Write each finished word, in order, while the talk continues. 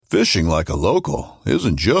Fishing like a local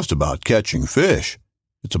isn't just about catching fish.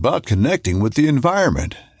 It's about connecting with the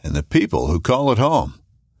environment and the people who call it home.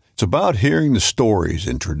 It's about hearing the stories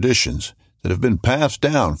and traditions that have been passed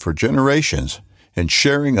down for generations and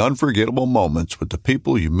sharing unforgettable moments with the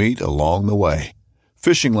people you meet along the way.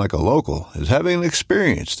 Fishing like a local is having an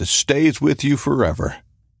experience that stays with you forever.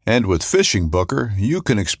 And with Fishing Booker, you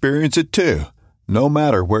can experience it too, no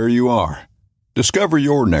matter where you are. Discover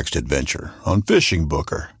your next adventure on Fishing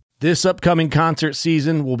Booker. This upcoming concert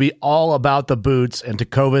season will be all about the boots, and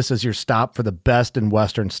Tecovas is your stop for the best in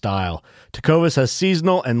Western style. Tecovas has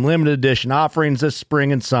seasonal and limited edition offerings this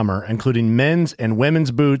spring and summer, including men's and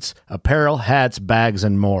women's boots, apparel, hats, bags,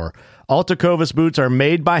 and more. All Tecovas boots are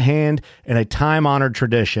made by hand in a time-honored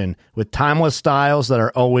tradition with timeless styles that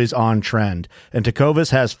are always on trend. And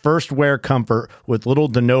Tecovas has first wear comfort with little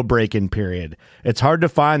to no break-in period. It's hard to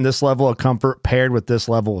find this level of comfort paired with this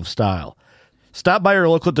level of style. Stop by your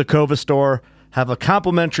local Tecovas store, have a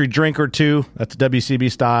complimentary drink or two, that's WCB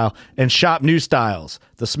style, and shop new styles.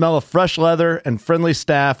 The smell of fresh leather and friendly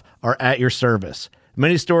staff are at your service.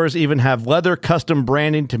 Many stores even have leather custom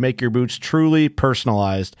branding to make your boots truly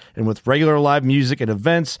personalized. And with regular live music and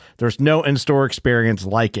events, there's no in-store experience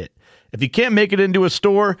like it. If you can't make it into a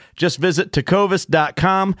store, just visit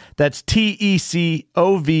tecovas.com. That's TECOVAS.com.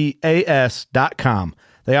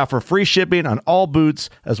 They offer free shipping on all boots,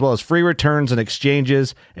 as well as free returns and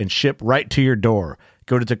exchanges, and ship right to your door.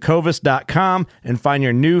 Go to tecovas.com and find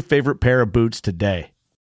your new favorite pair of boots today.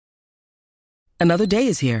 Another day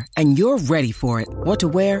is here, and you're ready for it. What to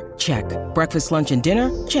wear? Check. Breakfast, lunch, and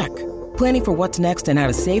dinner? Check. Planning for what's next and how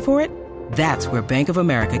to save for it? That's where Bank of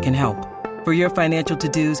America can help. For your financial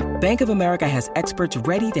to-dos, Bank of America has experts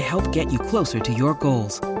ready to help get you closer to your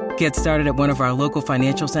goals. Get started at one of our local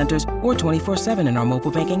financial centers or 24/7 in our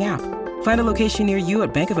mobile banking app. Find a location near you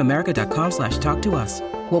at bankofamerica.com/talktous.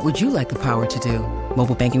 What would you like the power to do?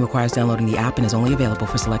 Mobile banking requires downloading the app and is only available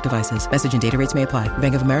for select devices. Message and data rates may apply.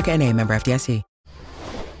 Bank of America NA, member FDIC.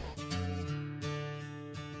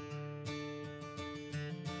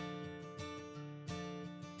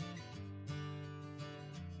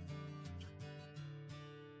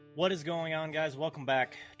 What is going on, guys? Welcome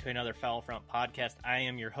back to another Foul Front podcast. I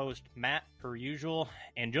am your host, Matt, per usual,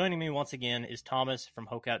 and joining me once again is Thomas from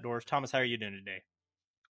Hoke Outdoors. Thomas, how are you doing today?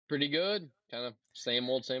 Pretty good. Kind of same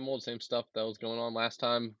stuff that was going on last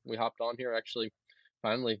time we hopped on here. Actually,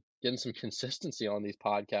 finally getting some consistency on these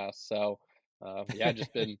podcasts. So,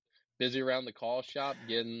 just been busy around the call shop,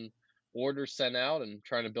 getting orders sent out and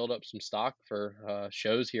trying to build up some stock for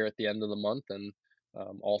shows here at the end of the month and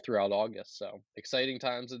all throughout August. So exciting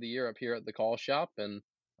times of the year up here at the call shop, and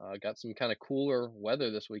got some kind of cooler weather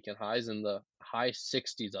this weekend, highs in the high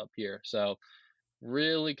 60s up here. So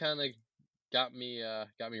really kind of got me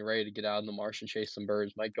ready to get out in the marsh and chase some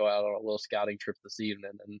birds. Might go out on a little scouting trip this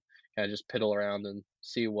evening and kind of just piddle around and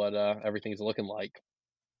see what everything's looking like.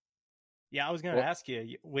 Yeah, I was going to ask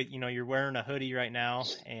you, you're wearing a hoodie right now,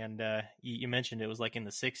 and you mentioned it was like in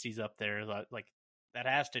the 60s up there. Like that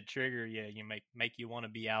has to trigger you. You make you want to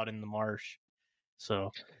be out in the marsh.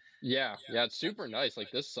 So yeah, it's super nice.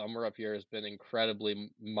 Like this summer up here has been incredibly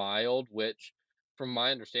mild, which from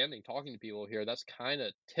my understanding, talking to people here, that's kind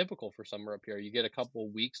of typical for summer up here. You get a couple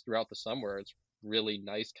weeks throughout the summer. It's really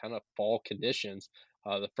nice kind of fall conditions.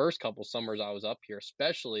 The first couple summers I was up here,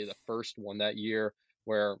 especially the first one that year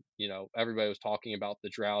where, everybody was talking about the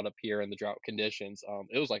drought up here and the drought conditions.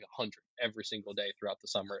 It was like 100 every single day throughout the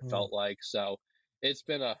summer, it felt like. So it's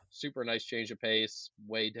been a super nice change of pace,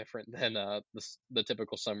 way different than the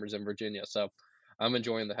typical summers in Virginia. So I'm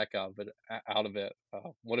enjoying the heck out of it.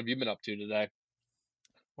 What have you been up to today?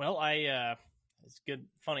 Well, it's good.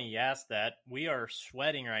 Funny you asked that. We are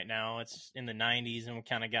sweating right now. It's in the 90s, and we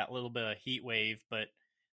kind of got a little bit of heat wave, but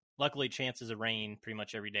luckily chances of rain pretty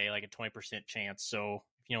much every day, like a 20% chance. So,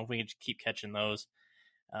 if we can keep catching those,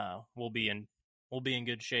 we'll be in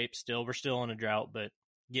good shape still. We're still in a drought, but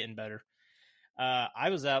getting better. I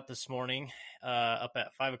was out this morning up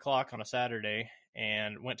at 5 o'clock on a Saturday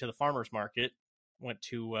and went to the farmer's market.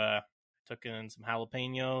 Took in some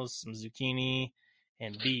jalapenos, some zucchini,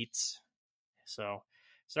 and beets. So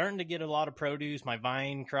starting to get a lot of produce. My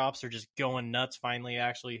vine crops are just going nuts. Finally,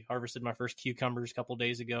 actually harvested my first cucumbers a couple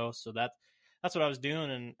days ago. So that's what I was doing.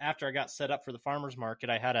 And after I got set up for the farmer's market,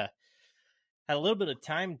 I had a little bit of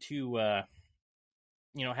time to,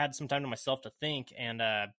 had some time to myself to think, and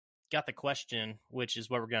got the question, which is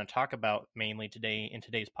what we're going to talk about mainly today in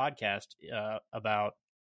today's podcast, about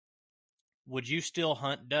would you still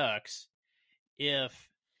hunt ducks if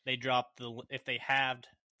they halved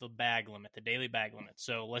the bag limit, the daily bag limit?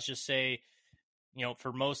 So let's just say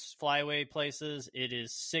for most flyway places, it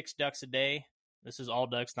is 6 ducks a day. This is all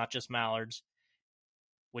ducks, not just mallards.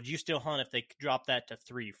 Would you still hunt if they drop that to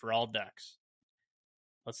 3 for all ducks?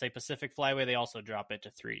 Let's say Pacific Flyway, they also drop it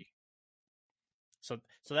to 3. So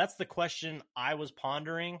that's the question I was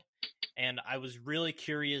pondering, and I was really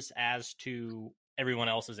curious as to everyone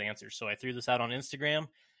else's answers. So I threw this out on Instagram,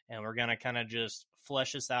 and we're going to kind of just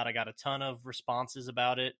flesh this out. I got a ton of responses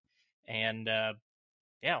about it, and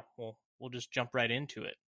we'll just jump right into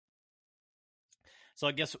it. So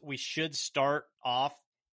I guess we should start off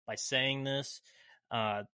by saying this.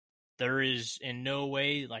 There is in no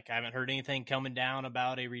way, I haven't heard anything coming down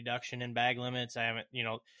about a reduction in bag limits. I haven't,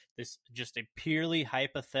 this just a purely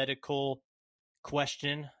hypothetical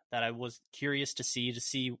question that I was curious to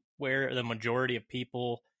see where the majority of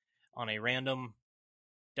people on a random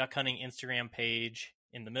duck hunting Instagram page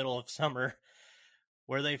in the middle of summer,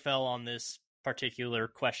 where they fell on this particular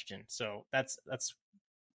question. So that's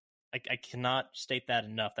I cannot state that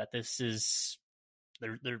enough, that this is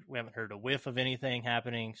we haven't heard a whiff of anything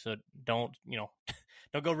happening. So don't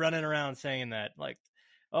go running around saying that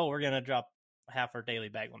we're going to drop half our daily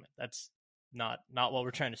bag limit. That's not what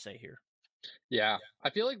we're trying to say here. Yeah, I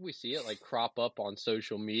feel like we see it crop up on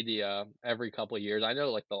social media every couple of years. I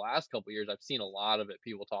know the last couple of years I've seen a lot of it,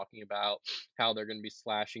 people talking about how they're going to be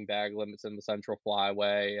slashing bag limits in the Central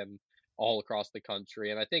Flyway and all across the country.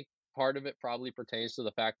 And I think part of it probably pertains to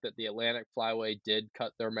the fact that the Atlantic Flyway did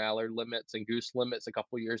cut their mallard limits and goose limits a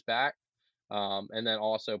couple years back. And then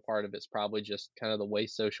also part of it's probably just kind of the way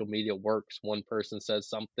social media works. One person says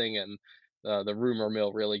something and the rumor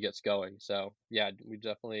mill really gets going. So yeah, we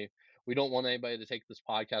don't want anybody to take this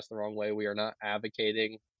podcast the wrong way. We are not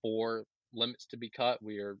advocating for limits to be cut.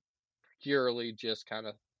 We are purely just kind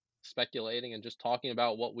of speculating and just talking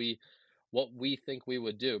about what we think we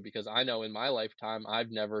would do, because I know in my lifetime I've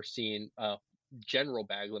never seen a general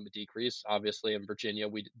bag limit decrease. Obviously in Virginia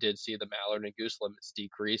we did see the mallard and goose limits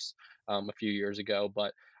decrease a few years ago,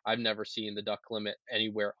 but I've never seen the duck limit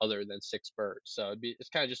anywhere other than 6 birds. So it's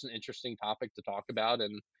kind of just an interesting topic to talk about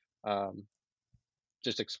and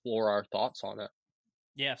just explore our thoughts on it.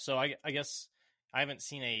 Yeah, so I guess I haven't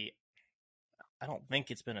seen I don't think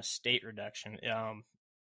it's been a state reduction.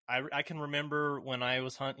 I can remember when I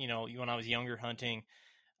was when I was younger hunting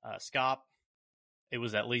scop, it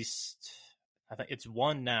was at least, I think it's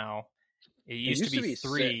 1 now. It used to be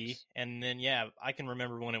 3, 6. and then I can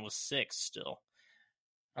remember when it was 6 still.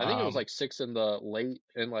 I think it was 6 in the late,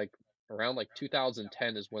 in around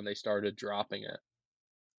 2010 is when they started dropping it.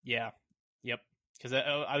 Yeah, yep. Because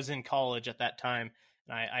I was in college at that time,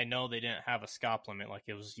 and I know they didn't have a scop limit.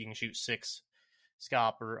 It was, you can shoot 6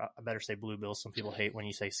 scop, or I better say bluebill. Some people hate when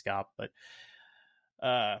you say scop, but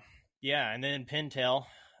and then pintail.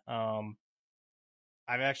 I've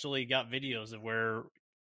actually got videos of where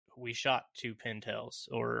we shot 2 pintails,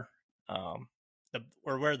 or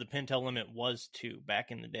where the pintail limit was 2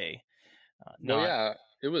 back in the day.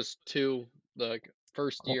 It was 2 the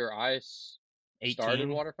first year I started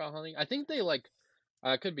 18. waterfowl hunting. I think they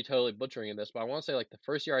I could be totally butchering this, but I want to say the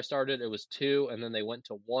first year I started, it was 2, and then they went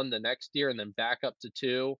to 1 the next year, and then back up to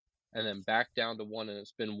 2, and then back down to 1, and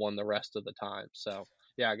it's been 1 the rest of the time. So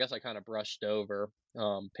yeah, I guess I kind of brushed over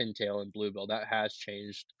pintail and bluebill. That has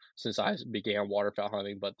changed since I began waterfowl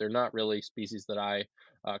hunting, but they're not really species that I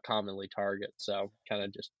commonly target. So kind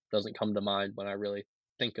of just doesn't come to mind when I really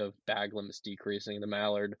think of bag limits decreasing. The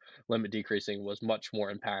mallard limit decreasing was much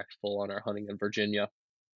more impactful on our hunting in Virginia.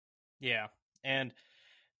 Yeah, and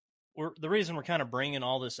the reason we're kind of bringing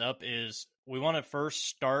all this up is we want to first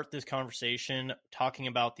start this conversation talking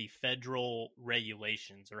about the federal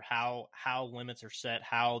regulations, or how limits are set,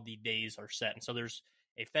 how the days are set. And so there's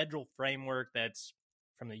a federal framework that's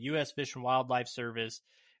from the U.S. Fish and Wildlife Service.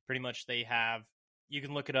 Pretty much they have, you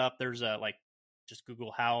can look it up. There's just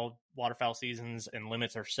Google how waterfowl seasons and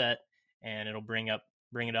limits are set, and it'll bring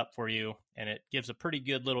it up for you, and it gives a pretty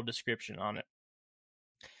good little description on it.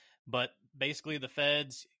 But basically the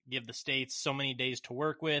feds give the states so many days to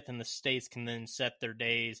work with, and the states can then set their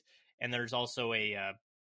days. And there's also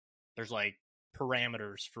there's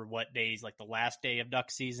parameters for what days, the last day of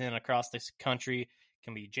duck season across this country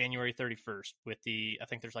can be January 31st with I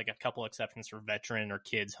think there's a couple exceptions for veteran or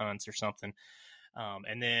kids hunts or something.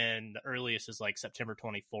 And then the earliest is September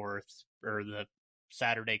 24th, or the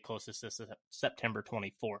Saturday closest is September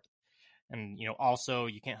 24th. And, also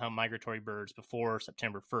you can't hunt migratory birds before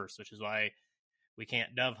September 1st, which is why we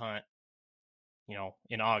can't dove hunt,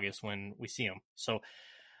 in August when we see them. So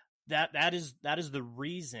that is the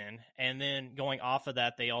reason. And then going off of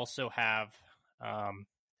that, they also have,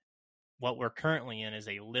 what we're currently in is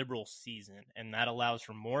a liberal season, and that allows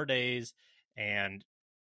for more days. and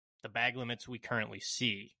the bag limits we currently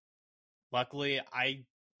see. Luckily,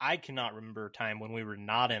 I cannot remember a time when we were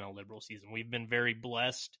not in a liberal season. We've been very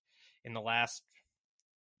blessed in the last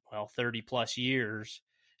 30 plus years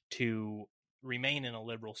to remain in a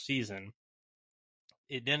liberal season.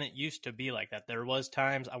 It didn't used to be like that. There was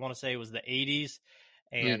times, I want to say it was the 80s,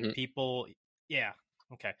 and people,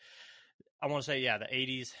 I want to say, the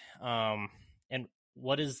 80s. And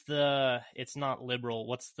what is it's not liberal.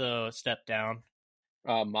 What's the step down?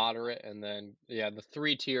 Moderate, and then, the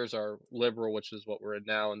 3 tiers are liberal, which is what we're in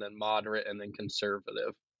now, and then moderate, and then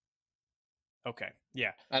conservative. Okay,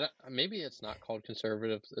 yeah. Maybe it's not called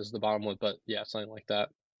conservative as the bottom one, but yeah, something like that.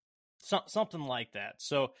 Something like that.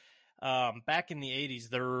 So back in the 80s,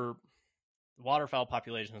 the waterfowl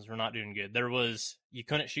populations were not doing good. You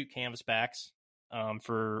couldn't shoot canvasbacks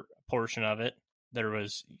for a portion of it. You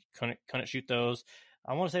couldn't shoot those.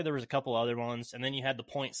 I want to say there was a couple other ones, and then you had the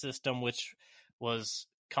point system, which was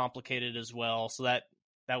complicated as well. So that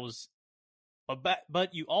was,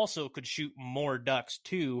 but you also could shoot more ducks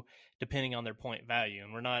too, depending on their point value.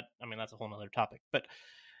 And that's a whole nother topic. But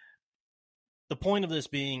the point of this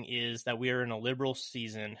being is that we are in a liberal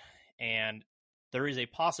season, and there is a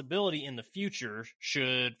possibility in the future,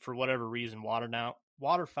 should, for whatever reason,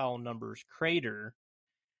 waterfowl numbers crater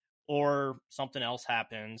or something else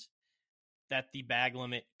happens, that the bag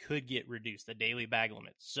limit could get reduced, the daily bag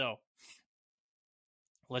limit. So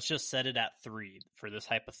let's just set it at 3 for this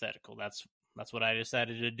hypothetical. That's what I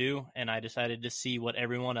decided to do, and I decided to see what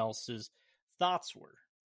everyone else's thoughts were.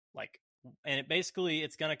 And it's going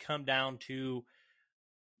to come down to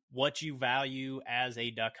what you value as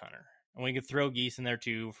a duck hunter. And we could throw geese in there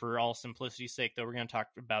too, for all simplicity's sake, though we're going to talk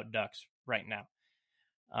about ducks right now.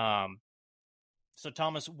 So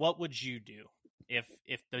Thomas, what would you do if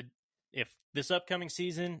this upcoming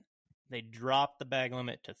season they drop the bag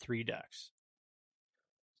limit to 3 ducks?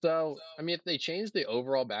 So, if they change the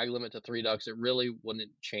overall bag limit to 3 ducks, it really wouldn't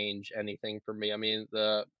change anything for me.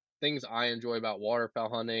 The things I enjoy about waterfowl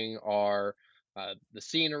hunting are the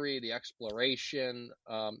scenery, the exploration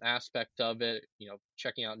aspect of it,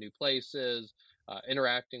 checking out new places,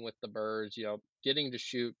 interacting with the birds, getting to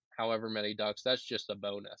shoot however many ducks. That's just a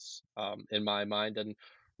bonus in my mind. And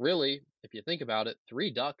really, if you think about it, 3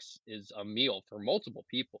 ducks is a meal for multiple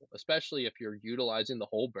people, especially if you're utilizing the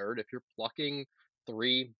whole bird. If you're plucking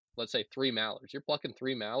 3, let's say 3 mallards, you're plucking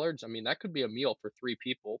 3 mallards. That could be a meal for 3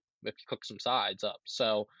 people if you cook some sides up.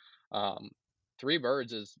 So 3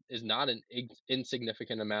 birds is not an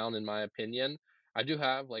insignificant amount, in my opinion. I do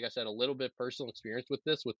have, like I said, a little bit of personal experience with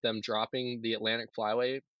this, with them dropping the Atlantic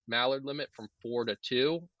flyway mallard limit from 4 to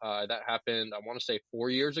 2. That happened, I want to say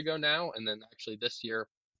 4 years ago now. And then actually this year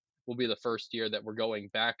will be the first year that we're going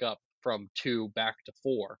back up from 2 back to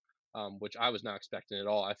 4. Which I was not expecting at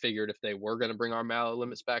all. I figured if they were going to bring our mallard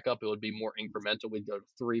limits back up, it would be more incremental. We'd go to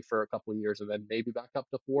 3 for a couple of years and then maybe back up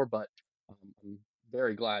to 4. But I'm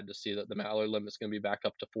very glad to see that the mallard limit is going to be back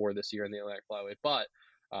up to 4 this year in the Atlantic flyway. But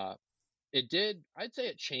I'd say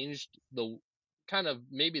it changed the kind of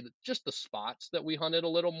just the spots that we hunted a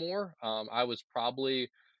little more. I was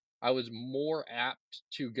more apt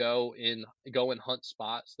to go and hunt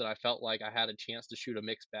spots that I felt like I had a chance to shoot a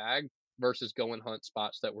mixed bag, versus go and hunt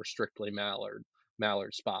spots that were strictly mallard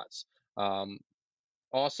spots.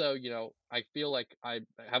 Also, I feel like I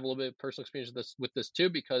have a little bit of personal experience with this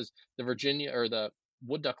too, because the Virginia or the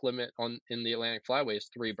wood duck limit in the Atlantic flyway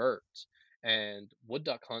is 3 birds, and wood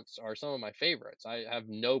duck hunts are some of my favorites. I have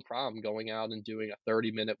no problem going out and doing a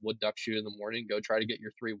 30-minute wood duck shoot in the morning. Go try to get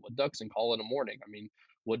your 3 wood ducks and call it a morning.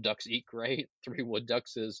 Wood ducks eat great. 3 wood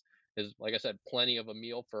ducks is like I said, plenty of a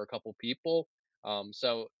meal for a couple people.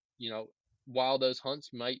 So while those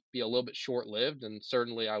hunts might be a little bit short-lived, and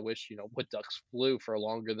certainly I wish, wood ducks flew for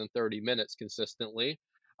longer than 30 minutes consistently,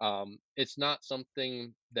 it's not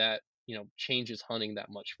something that, changes hunting that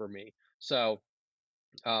much for me. So,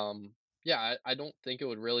 I don't think it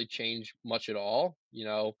would really change much at all.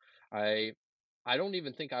 I don't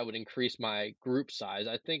even think I would increase my group size.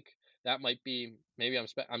 I think that might be, maybe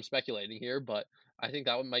I'm speculating here, but I think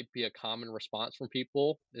that might be a common response from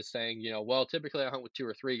people, is saying, well, typically I hunt with 2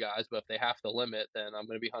 or 3 guys, but if they have the limit, then I'm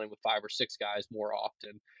going to be hunting with 5 or 6 guys more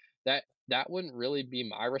often. That wouldn't really be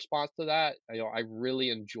my response to that. I really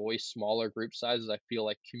enjoy smaller group sizes. I feel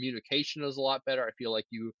like communication is a lot better. I feel like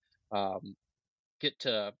you get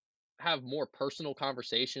to have more personal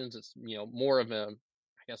conversations. It's, more of a,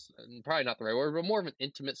 I guess probably not the right word, but more of an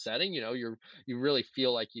intimate setting. You really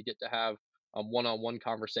feel like you get to have one-on-one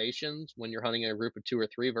conversations when you're hunting in a group of 2 or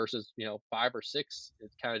 3 versus 5 or 6.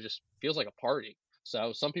 It kind of just feels like a party.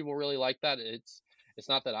 So some people really like that. it's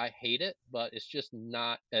not that I hate it, but it's just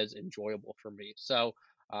not as enjoyable for me. So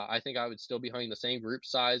I think I would still be hunting the same group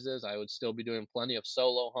sizes. I would still be doing plenty of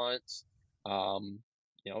solo hunts. Um,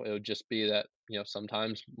 it would just be that,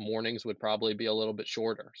 sometimes mornings would probably be a little bit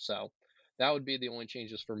shorter. So that would be the only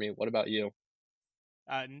changes for me. What about you?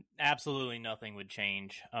 Absolutely nothing would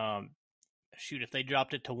change. Shoot, if they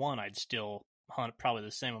dropped it to 1, I'd still hunt probably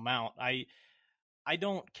the same amount. I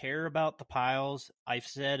don't care about the piles. I've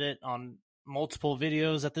said it on multiple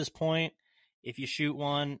videos at this point. If you shoot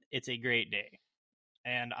one, it's a great day.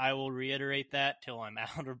 And I will reiterate that till I'm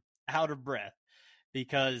out of breath,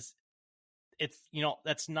 because it's,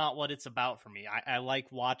 that's not what it's about for me. I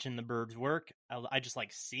like watching the birds work. I just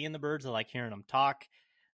like seeing the birds. I like hearing them talk.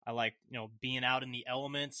 I like, being out in the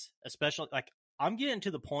elements, especially like I'm getting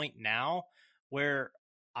to the point now where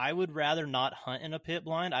I would rather not hunt in a pit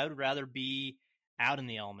blind. I would rather be out in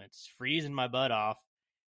the elements, freezing my butt off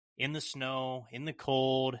in the snow, in the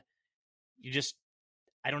cold.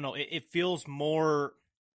 I don't know. It feels more,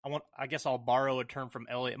 I guess I'll borrow a term from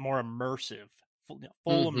Elliot, more immersive,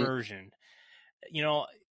 full immersion, you know,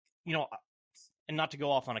 and not to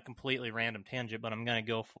go off on a completely random tangent, but I'm going to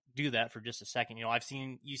go do that for just a second.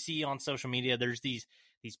 You see on social media, there's these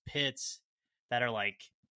pits that are like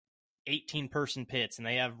 18-person pits, and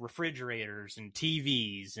they have refrigerators and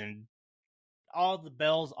TVs and all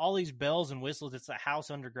these bells and whistles. It's a house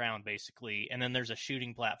underground basically. And then there's a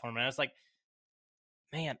shooting platform. And I was like,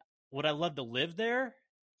 man, would I love to live there?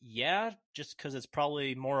 Yeah, just because it's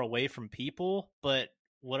probably more away from people, but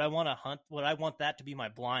would I want to hunt? Would I want that to be my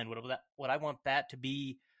blind? Would I want that to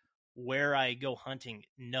be where I go hunting?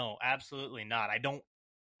 No, absolutely not. I don't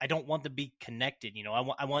want to be connected.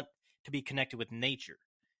 I want to be connected with nature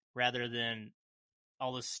rather than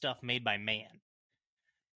all this stuff made by man.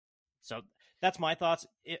 So that's my thoughts.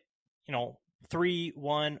 3,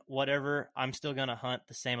 1, whatever. I'm still gonna hunt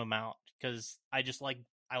the same amount because I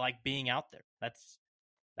like being out there.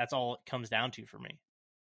 That's all it comes down to for me.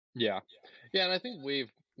 Yeah. Yeah. And I think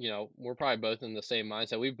we're probably both in the same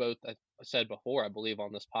mindset. We've both said before, I believe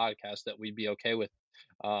on this podcast, that we'd be okay with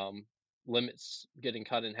limits getting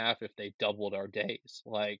cut in half if they doubled our days.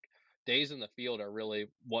 Like, days in the field are really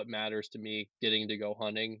what matters to me getting to go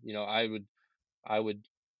hunting.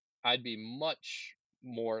 I'd be much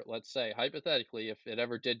more, let's say, hypothetically, if it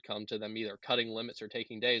ever did come to them either cutting limits or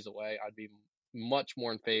taking days away, I'd be much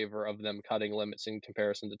more in favor of them cutting limits in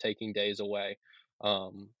comparison to taking days away.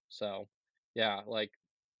 So yeah, like,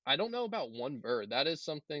 I don't know about one bird. That is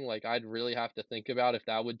something like I'd really have to think about if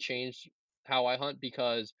that would change how I hunt,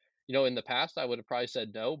 because in the past I would have probably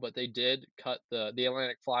said no, but they did cut the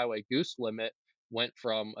Atlantic flyway goose limit, went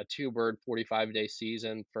from a 2-bird 45-day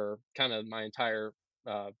season for kind of my entire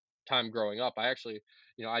time growing up. I actually,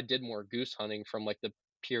 I did more goose hunting from like the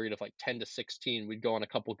period of like 10 to 16. We'd go on a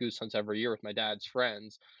couple goose hunts every year with my dad's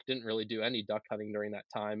friends. Didn't really do any duck hunting during that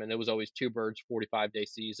time, and it was always 2 birds 45-day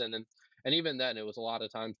season. And even then it was a lot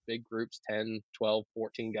of times big groups, 10, 12,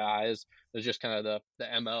 14 guys. It was just kind of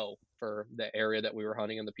the MO for the area that we were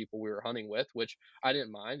hunting and the people we were hunting with, which I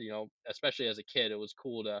didn't mind. Especially as a kid, it was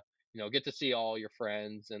cool to get to see all your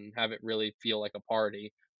friends and have it really feel like a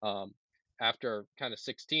party. After kind of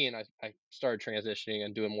 16, I started transitioning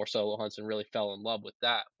and doing more solo hunts and really fell in love with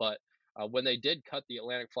that. But when they did cut the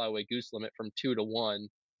Atlantic flyway goose limit from 2 to 1,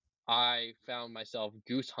 I found myself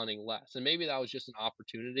goose hunting less. And maybe that was just an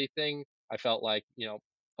opportunity thing. I felt like,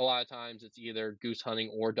 a lot of times it's either goose hunting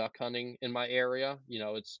or duck hunting in my area.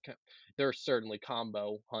 There's certainly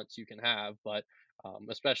combo hunts you can have, but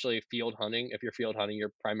especially field hunting. If you're field hunting,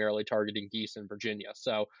 you're primarily targeting geese in Virginia.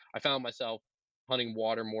 So I found myself hunting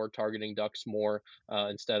water more, targeting ducks more,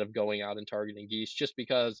 instead of going out and targeting geese, just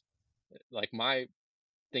because like my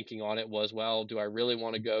thinking on it was, well, do I really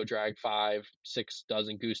want to go drag 5, 6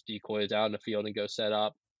 dozen goose decoys out in the field and go set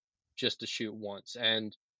up just to shoot once?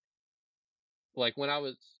 And like when I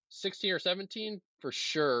was 16 or 17, for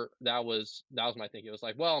sure, that was my thinking. It was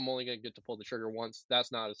like, well, I'm only going to get to pull the trigger once.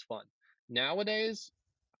 That's not as fun. Nowadays,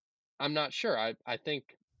 I'm not sure. I think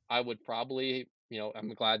I would probably,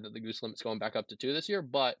 I'm glad that the goose limit's going back up to 2 this year,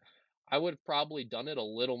 but I would have probably do it a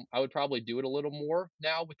little more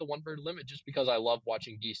now with the 1-bird limit, just because I love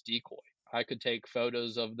watching geese decoy. I could take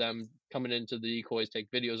photos of them coming into the decoys,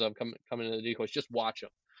 take videos of them coming into the decoys, just watch them,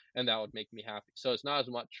 and that would make me happy. So it's not as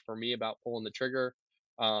much for me about pulling the trigger,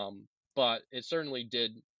 but it certainly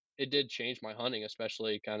did change my hunting,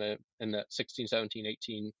 especially kind of in that 16, 17,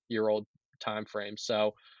 18-year-old time frame.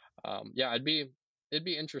 So yeah, it'd be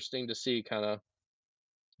interesting to see kind of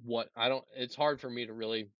it's hard for me to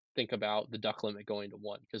really think about the duck limit going to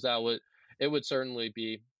 1, because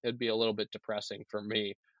it'd be a little bit depressing for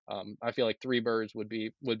me. I feel like 3 birds would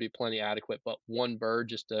be plenty adequate, but 1 bird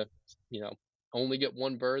just to, only get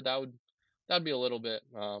 1 bird, that'd be a little bit,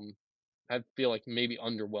 I feel like maybe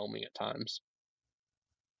underwhelming at times.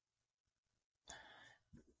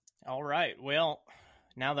 All right. Well,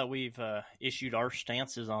 now that we've issued our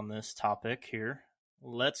stances on this topic here,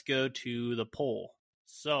 let's go to the poll.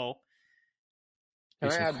 So,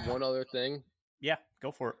 can I add one other thing? Yeah,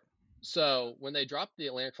 go for it. So when they dropped the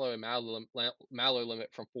Atlantic Flyer mallard limit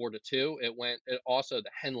from 4 to 2, also the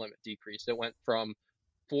hen limit decreased. It went from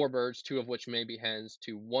 4 birds, 2 of which may be hens,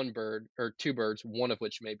 to 1 bird or 2 birds, 1 of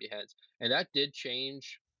which may be hens. And that did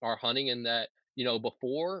change our hunting in that,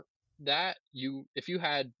 before that, if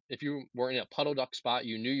you were in a puddle duck spot,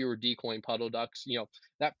 you knew you were decoying puddle ducks,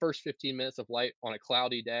 that first 15 minutes of light on a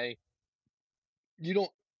cloudy day,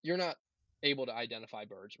 you're not able to identify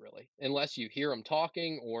birds really, unless you hear them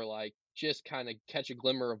talking or like just kind of catch a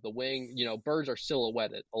glimmer of the wing. Birds are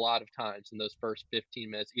silhouetted a lot of times in those first 15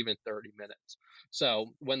 minutes, even 30 minutes.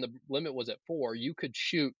 So when the limit was at 4, you could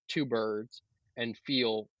shoot 2 birds and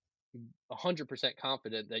feel 100%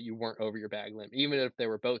 confident that you weren't over your bag limit. Even if they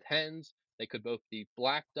were both hens, they could both be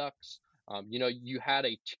black ducks. You had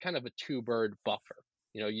a kind of a 2 bird buffer.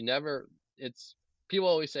 People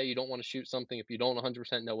always say you don't want to shoot something if you don't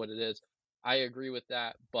 100% know what it is. I agree with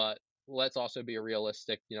that, but let's also be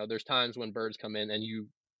realistic. There's times when birds come in and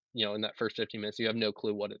in that first 15 minutes, you have no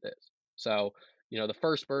clue what it is. So, the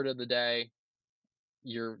first bird of the day,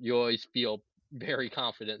 you always feel very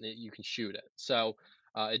confident that you can shoot it. So,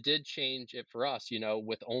 it did change it for us,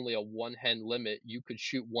 with only a 1 hen limit, you could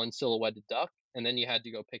shoot 1 silhouetted duck and then you had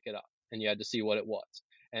to go pick it up and you had to see what it was.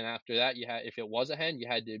 And after that, if it was a hen, you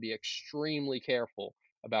had to be extremely careful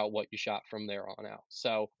about what you shot from there on out.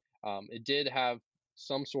 So, it did have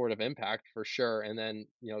some sort of impact for sure. And then,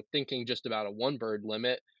 thinking just about a 1 bird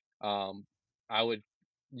limit,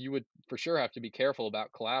 you would for sure have to be careful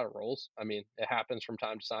about collaterals. I mean, it happens from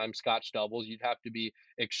time to time. Scotch doubles, you'd have to be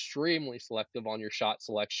extremely selective on your shot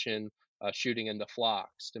selection, shooting into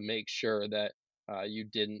flocks to make sure that you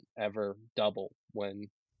didn't ever double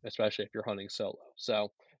especially if you're hunting solo.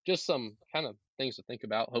 So just some kind of things to think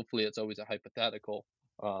about. Hopefully it's always a hypothetical,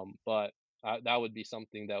 but that would be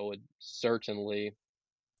something that would certainly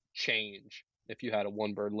change if you had a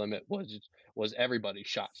 1 bird limit. Was everybody's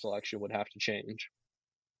shot selection would have to change.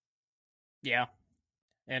 Yeah,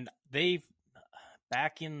 and they've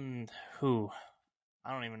back in I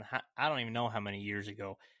don't even know how many years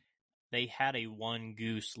ago they had a 1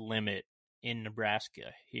 goose limit in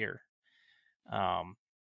Nebraska here, and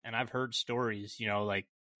I've heard stories. Like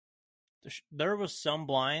there was some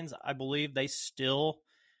blinds, I believe they still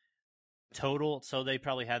total, so they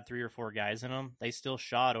probably had 3 or 4 guys in them. They still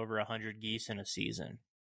shot over 100 geese in a season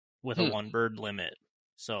with a 1 bird limit.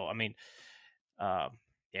 So I mean,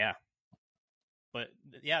 yeah. But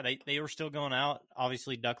yeah, they were still going out.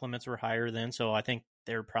 Obviously, duck limits were higher then, so I think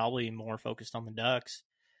they're probably more focused on the ducks.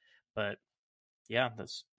 But yeah,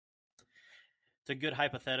 it's a good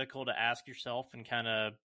hypothetical to ask yourself and kind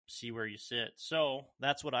of see where you sit. So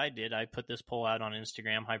that's what I did. I put this poll out on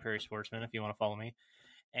Instagram, High Prairie Sportsman, if you want to follow me.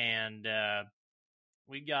 And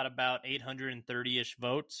we got about 830-ish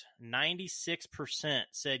votes. 96%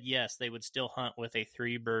 said yes, they would still hunt with a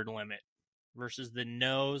 3 bird limit versus the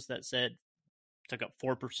no's that took up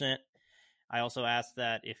 4%. I also asked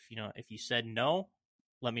that if you said no,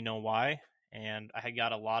 let me know why. And I had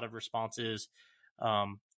got a lot of responses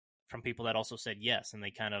from people that also said yes, and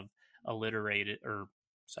they kind of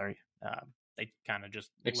they kind of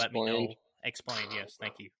just let me know. Explain, yes,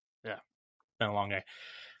 thank you. Yeah, been a long day.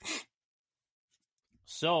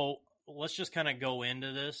 So let's just kind of go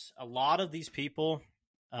into this. A lot of these people,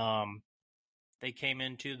 they came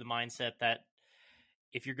into the mindset that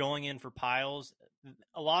if you're going in for piles,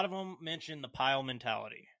 a lot of them mention the pile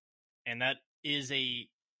mentality. And that is a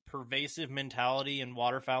pervasive mentality in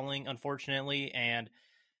waterfowling, unfortunately. And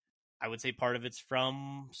I would say part of it's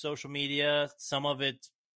from social media. Some of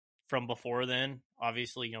it's from before then.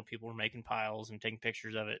 Obviously, people were making piles and taking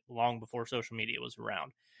pictures of it long before social media was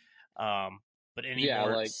around. But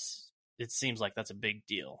anymore, it seems like that's a big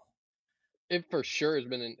deal. It for sure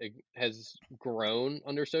has grown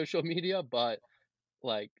under social media, but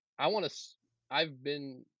I've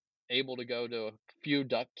been able to go to a few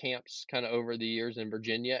duck camps kind of over the years in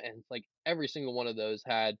Virginia, and like every single one of those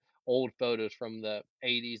had old photos from the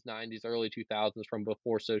 80s, 90s, early 2000s from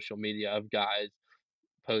before social media of guys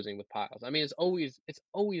posing with piles. I mean, it's always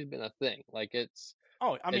been a thing.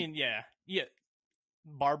 Yeah.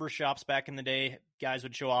 Barbershops back in the day, guys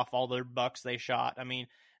would show off all their bucks they shot. I mean,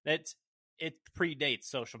 it predates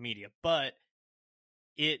social media, but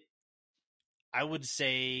I would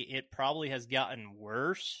say it probably has gotten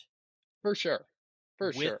worse For sure. For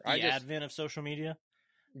with sure. the advent of social media.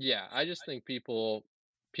 Yeah, I just think people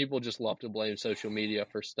just love to blame social media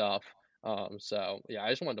for stuff. So yeah, I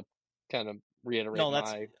just wanted to kind of reiterate No,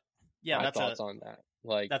 that's my thoughts on that.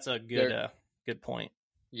 Like, that's a good point.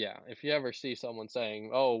 yeah, if you ever see someone saying,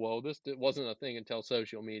 "Oh, well, this wasn't a thing until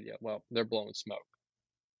social media," well, they're blowing smoke.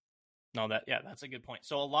 No, that's a good point.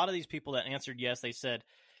 So a lot of these people that answered yes, they said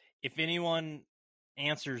if anyone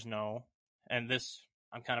answers no, and this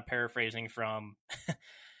I'm kind of paraphrasing from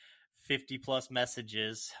 50 plus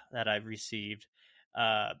messages that I've received,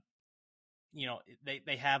 they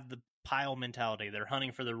have the pile mentality. They're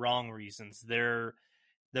hunting for the wrong reasons. They're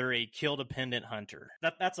a kill dependent hunter.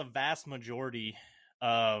 That's a vast majority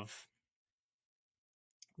of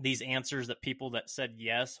these answers that people that said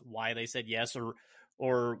yes, why they said yes,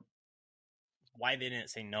 or why they didn't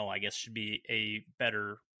say no, I guess should be a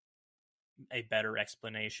better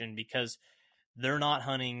explanation, because they're not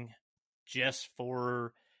hunting just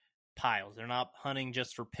for piles. They're not hunting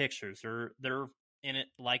just for pictures. They're in it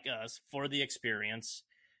like us for the experience,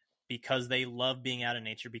 because they love being out in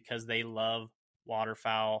nature, because they love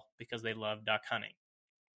waterfowl, because they love duck hunting.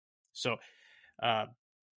 So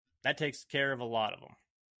that takes care of a lot of them.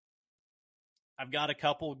 I've got a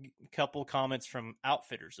couple comments from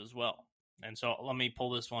outfitters as well, and so let me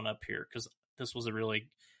pull this one up here because this was a really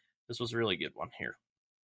good one here.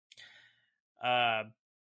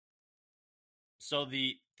 So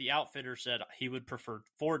the outfitter said he would prefer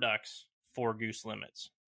 4 ducks, 4 goose limits.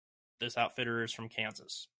 This outfitter is from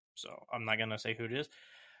Kansas, so I'm not gonna say who it is.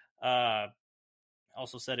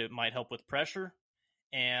 Also said it might help with pressure,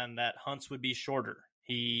 and that hunts would be shorter.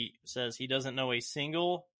 He says he doesn't know a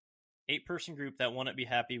single 8-person group that wouldn't be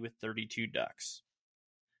happy with 32 ducks.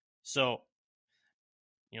 So,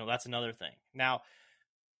 that's another thing. Now,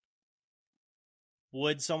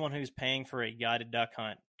 would someone who's paying for a guided duck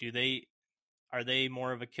hunt, are they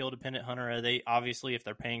more of a kill dependent hunter? Are they, obviously, if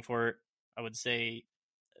they're paying for it, I would say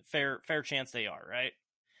fair chance they are, right?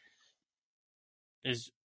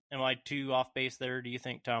 Am I too off base there, do you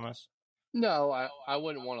think, Thomas? No, I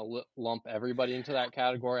wouldn't want to lump everybody into that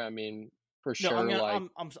category. I mean, for sure,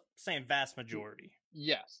 I'm saying vast majority.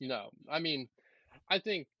 Yes, no. I mean, I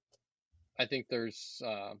think there's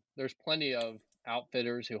plenty of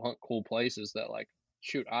outfitters who hunt cool places that, like,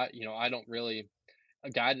 shoot, I don't really,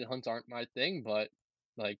 guided hunts aren't my thing, but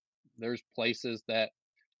like there's places that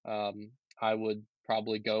I would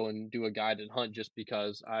probably go and do a guided hunt just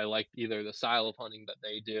because I like either the style of hunting that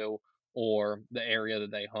they do or the area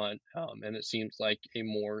that they hunt, and it seems like a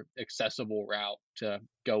more accessible route to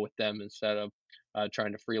go with them instead of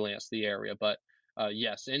trying to freelance the area. But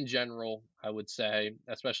yes, in general, I would say,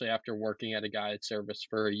 especially after working at a guided service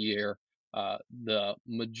for a year, the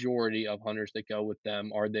majority of hunters that go with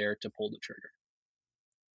them are there to pull the trigger.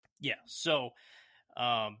 Yeah, so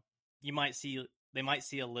they might see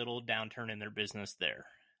a little downturn in their business there,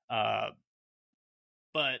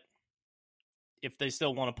 but if they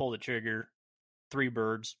still want to pull the trigger, 3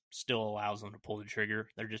 birds still allows them to pull the trigger.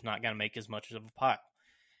 They're just not going to make as much of a pile.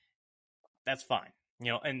 That's fine,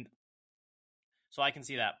 and so I can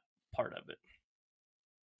see that part of it.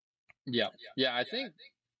 Yeah.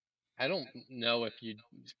 I don't know if you'd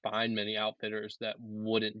find many outfitters that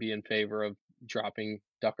wouldn't be in favor of dropping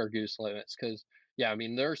duck or goose limits, because I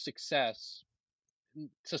mean, their success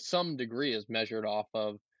to some degree is measured off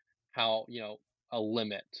of how, a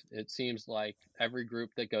limit. It seems like every group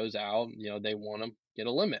that goes out, they want to get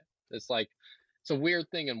a limit. It's a weird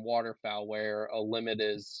thing in waterfowl where a limit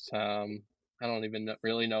is, I don't even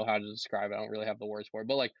really know how to describe it. I don't really have the words for it,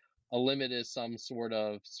 but like a limit is some sort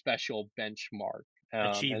of special benchmark.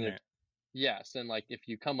 Achievement. Yes, and like if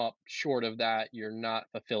you come up short of that, you're not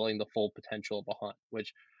fulfilling the full potential of a hunt,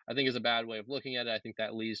 which I think is a bad way of looking at it. I think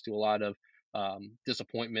that leads to a lot of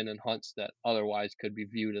disappointment in hunts that otherwise could be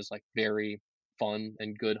viewed as like very fun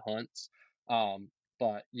and good hunts.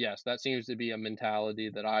 But yes, that seems to be a mentality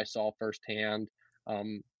that I saw firsthand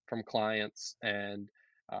from clients, and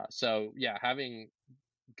so yeah, having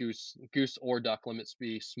goose or duck limits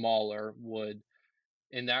be smaller would,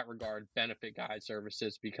 in that regard, benefit guide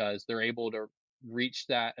services, because they're able to reach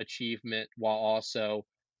that achievement while also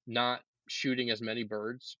not shooting as many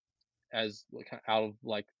birds as out of,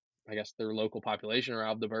 like, I guess, their local population or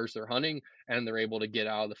out of the birds they're hunting, and they're able to get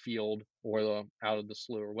out of the field or out of the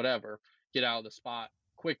slough or whatever, get out of the spot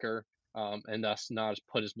quicker, and thus not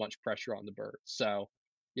put as much pressure on the birds. So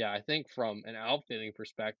yeah, I think from an outfitting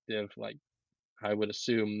perspective, like, I would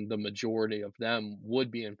assume the majority of them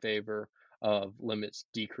would be in favor of limits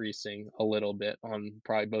decreasing a little bit on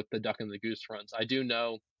probably both the duck and the goose fronts. I do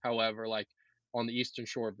know, however, like on the eastern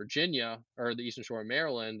shore of Virginia or the eastern shore of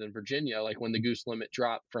Maryland and Virginia, like when the goose limit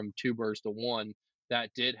dropped from 2 birds to 1, that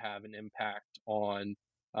did have an impact on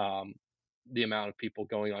the amount of people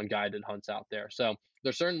going on guided hunts out there. So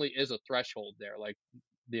there certainly is a threshold there. Like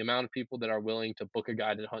the amount of people that are willing to book a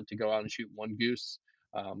guided hunt to go out and shoot 1 goose,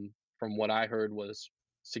 from what I heard, was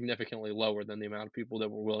significantly lower than the amount of people that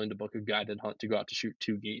were willing to book a guided hunt to go out to shoot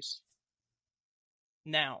 2 geese.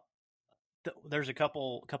 Now, there's a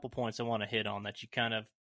couple points I want to hit on that you kind of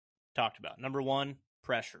talked about. Number one,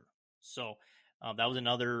 pressure. So that was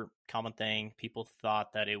another common thing. People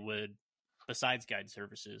thought that it would, besides guide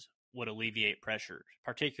services, would alleviate pressure,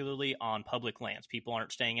 particularly on public lands. People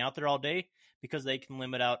aren't staying out there all day because they can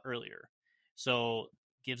limit out earlier. So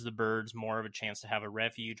gives the birds more of a chance to have a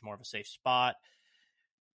refuge, more of a safe spot.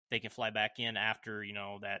 They can fly back in after,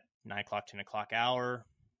 that 9 o'clock, 10 o'clock hour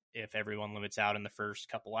if everyone limits out in the first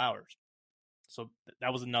couple hours. So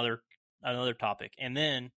that was another topic. And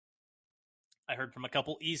then I heard from a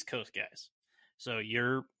couple East Coast guys. So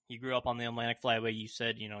you grew up on the Atlantic Flyway. You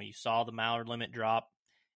said, you saw the mallard limit drop.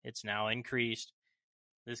 It's now increased.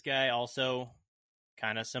 This guy also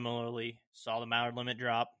kind of similarly saw the mallard limit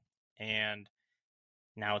drop, and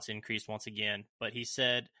now it's increased once again. But he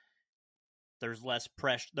said there was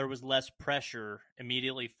less pressure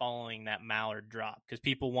immediately following that mallard drop because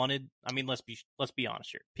people wanted. I mean, let's be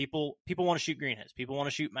honest here. People want to shoot greenheads. People want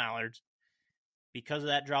to shoot mallards because of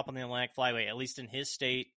that drop on the Atlantic Flyway. At least in his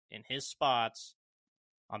state, in his spots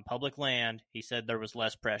on public land, he said there was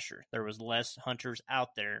less pressure. There was less hunters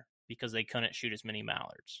out there because they couldn't shoot as many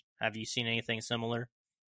mallards. Have you seen anything similar?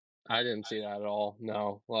 I didn't see that at all.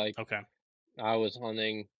 No, Okay. I was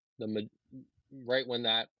hunting right when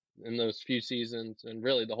that, in those few seasons, and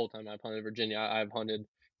really the whole time I've hunted Virginia, I've hunted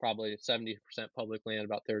probably 70% public land,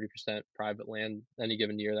 about 30% private land. Any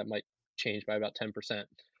given year that might change by about 10%.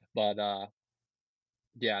 But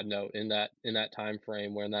yeah, no, in that time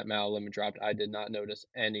frame when that mallard limit dropped, I did not notice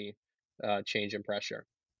any change in pressure.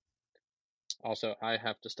 Also, I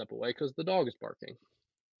have to step away because the dog is barking.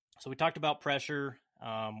 So we talked about pressure.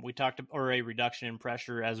 Or a reduction in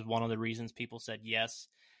pressure as one of the reasons people said yes.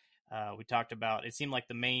 We talked about, it seemed like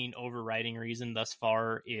the main overriding reason thus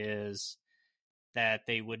far is that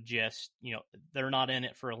they would just, they're not in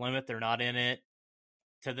it for a limit. They're not in it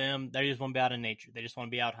to them. They just want to be out in nature. They just want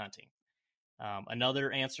to be out hunting.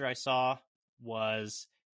 Another answer I saw was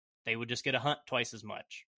they would just get a hunt twice as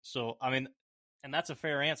much. So, I mean, and that's a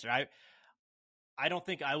fair answer. I don't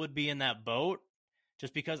think I would be in that boat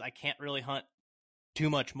just because I can't really hunt too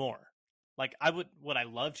much more. Like would I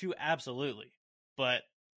love to? Absolutely. But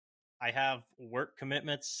I have work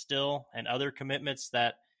commitments still and other commitments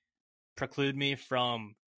that preclude me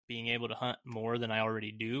from being able to hunt more than I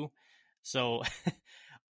already do. So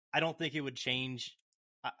I don't think it would change.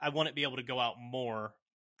 I wouldn't be able to go out more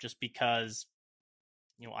just because,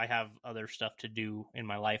 I have other stuff to do in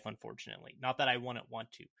my life, unfortunately. Not that I wouldn't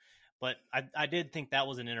want to, but I did think that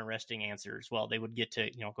was an interesting answer as well. They would get to,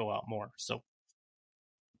 go out more. So.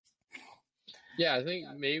 Yeah, I think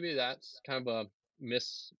maybe that's kind of a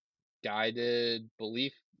misguided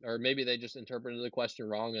belief, or maybe they just interpreted the question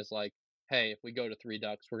wrong as like, hey, if we go to 3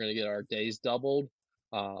 ducks, we're going to get our days doubled,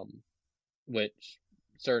 which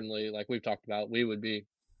certainly, like we've talked about, we would be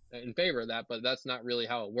in favor of that, but that's not really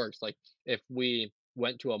how it works. Like if we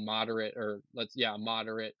went to a moderate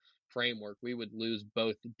framework, we would lose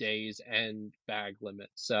both days and bag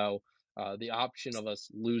limits. So the option of us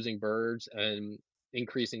losing birds and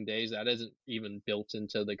increasing days, that isn't even built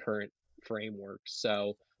into the current framework.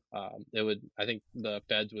 So I think the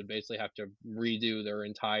feds would basically have to redo their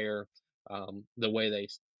entire the way they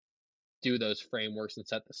do those frameworks and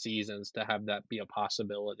set the seasons to have that be a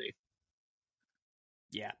possibility.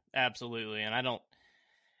 Yeah, absolutely. And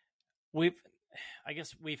we've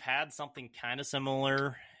had something kind of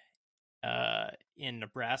similar in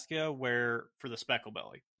Nebraska where for the speckled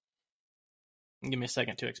belly. Give me a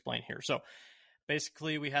second to explain here. So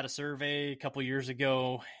basically we had a survey a couple years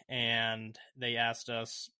ago and they asked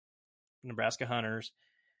us, Nebraska hunters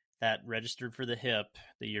that registered for the HIP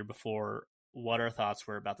the year before, what our thoughts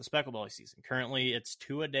were about the speckled belly season. Currently it's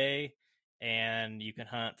 2 a day and you can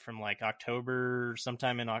hunt from like October,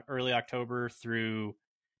 sometime in early October through,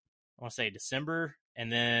 I want to say December.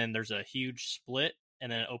 And then there's a huge split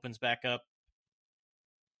and then it opens back up.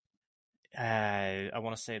 I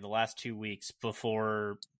want to say the last 2 weeks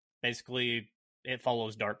before basically it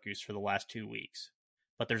follows dark goose for the last 2 weeks,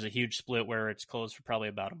 but there's a huge split where it's closed for probably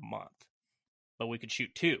about a month, but we could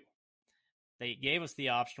shoot 2. They gave us the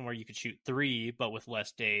option where you could shoot 3, but with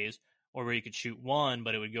less days, or where you could shoot 1,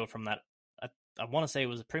 but it would go from that. I want to say it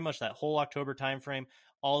was pretty much that whole October timeframe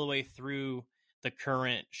all the way through the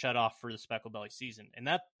current shutoff for the speckled belly season. And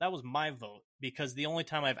that was my vote, because the only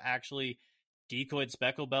time I've actually decoyed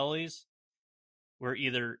speckled bellies were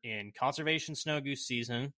either in conservation snow goose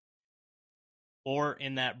season or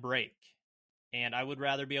in that break. And I would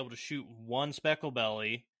rather be able to shoot one speckled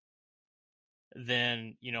belly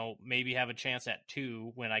than, maybe have a chance at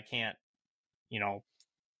two when I can't,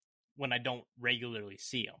 when I don't regularly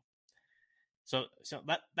see them. So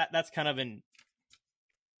that's kind of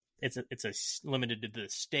it's limited to the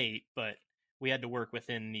state, but we had to work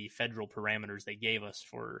within the federal parameters they gave us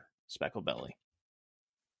for speckled belly.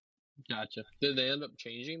 Gotcha. Did they end up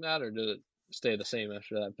changing that, or did it stay the same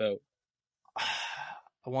after that vote?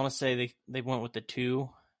 I want to say they went with the 2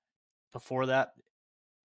 before that.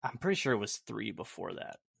 I'm pretty sure it was 3 before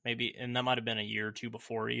that, maybe, and that might have been a year or 2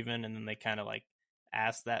 before even, and then they kind of like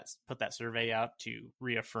put that survey out to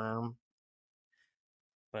reaffirm.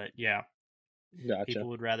 But yeah, Gotcha. People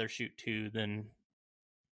would rather shoot 2 than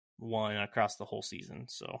 1 across the whole season.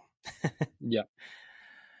 So yeah.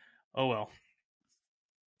 Oh well.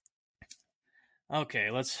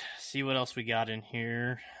 Okay, let's see what else we got in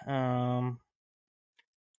here.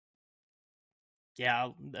 Yeah,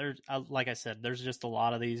 like I said, there's just a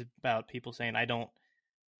lot of these about people saying I don't.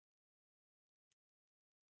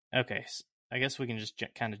 Okay, so I guess we can just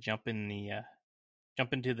kind of jump into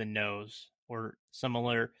the no's or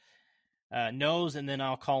similar no's, and then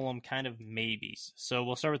I'll call them kind of maybes. So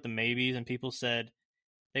we'll start with the maybes, and people said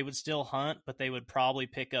they would still hunt, but they would probably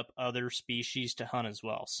pick up other species to hunt as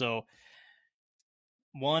well. So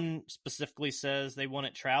one specifically says they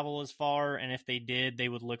wouldn't travel as far, and if they did, they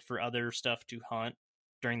would look for other stuff to hunt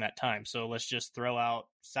during that time. So let's just throw out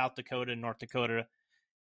South Dakota and North Dakota.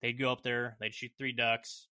 They'd go up there, they'd shoot 3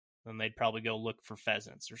 ducks, then they'd probably go look for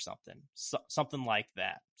pheasants or something, something like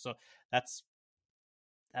that. So that's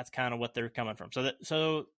kind of what they're coming from.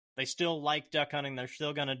 So they still like duck hunting. They're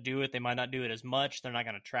still going to do it. They might not do it as much. They're not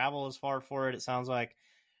going to travel as far for it, it sounds like.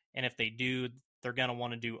 And if they do, they're going to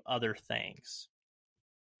want to do other things.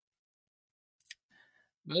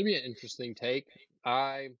 That'd be an interesting take.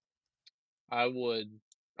 I would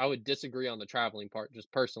disagree on the traveling part.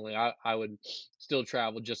 Just personally, I would still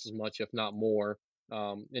travel just as much, if not more.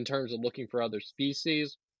 In terms of looking for other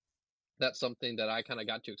species, that's something that I kind of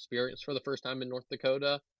got to experience for the first time in North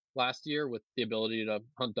Dakota last year, with the ability to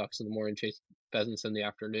hunt ducks in the morning, chase pheasants in the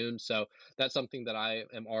afternoon. So that's something that I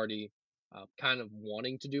am already kind of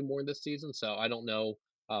wanting to do more this season. So I don't know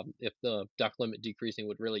if the duck limit decreasing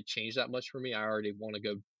would really change that much for me. I already want to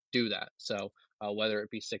go do that. So whether it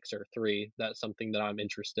be 6 or 3, that's something that I'm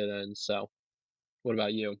interested in. So what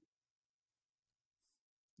about you?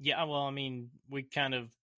 Yeah, well, I mean,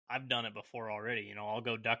 I've done it before already. I'll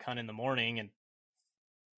go duck hunt in the morning, and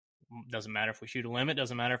doesn't matter if we shoot a limit,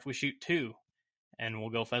 doesn't matter if we shoot 2, and we'll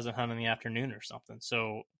go pheasant hunt in the afternoon or something.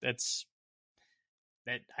 So it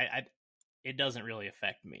doesn't really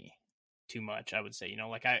affect me too much, I would say.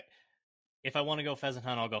 If I want to go pheasant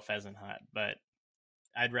hunt, I'll go pheasant hunt, but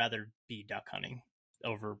I'd rather be duck hunting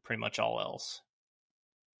over pretty much all else.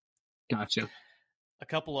 Gotcha. A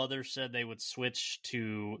couple others said they would switch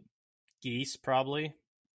to geese probably.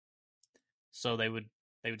 So they would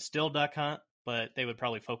still duck hunt, but they would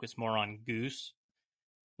probably focus more on goose,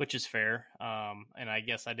 which is fair. And I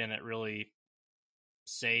guess I didn't really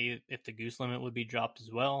say if the goose limit would be dropped as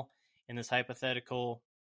well in this hypothetical.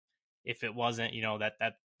 If it wasn't,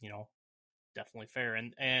 that definitely fair.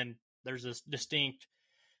 And there's this distinct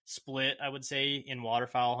split, I would say, in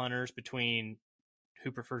waterfowl hunters between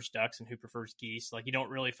who prefers ducks and who prefers geese. Like, you don't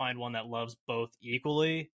really find one that loves both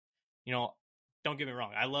equally. Don't get me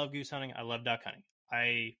wrong. I love goose hunting. I love duck hunting.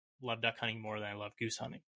 I love duck hunting more than I love goose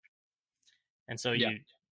hunting. And so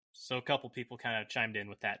so a couple people kind of chimed in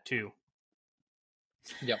with that too.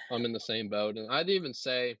 Yep, I'm in the same boat. And I'd even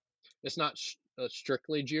say it's not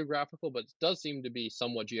strictly geographical, but it does seem to be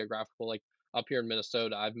somewhat geographical. Like up here in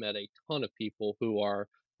Minnesota, I've met a ton of people who are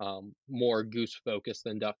more goose focused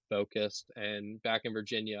than duck focused. And back in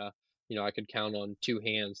Virginia, I could count on 2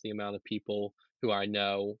 hands the amount of people who I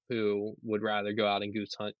know who would rather go out and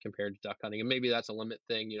goose hunt compared to duck hunting. And maybe that's a limit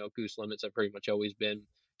thing. Goose limits have pretty much always been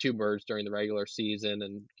 2 birds during the regular season,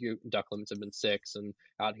 and duck limits have been 6. And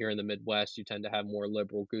out here in the Midwest, you tend to have more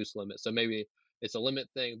liberal goose limits. So maybe it's a limit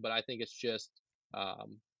thing, but I think it's just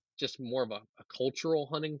more of a cultural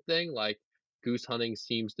hunting thing. Like, goose hunting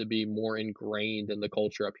seems to be more ingrained in the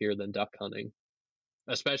culture up here than duck hunting,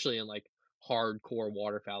 especially in like hardcore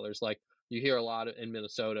waterfowlers. Like, you hear a lot in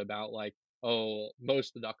Minnesota about like, oh,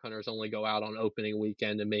 most of the duck hunters only go out on opening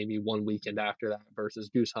weekend and maybe one weekend after that, versus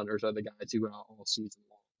goose hunters are the guys who go out all season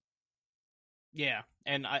long. Yeah,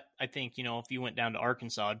 and I think, if you went down to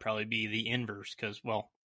Arkansas, it'd probably be the inverse because, well,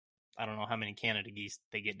 I don't know how many Canada geese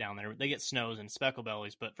they get down there. They get snows and speckle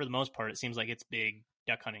bellies, but for the most part, it seems like it's big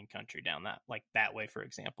duck hunting country down that way, for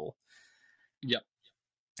example. Yep.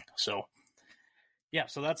 So, yeah,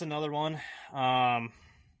 so that's another one. I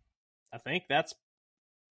think that's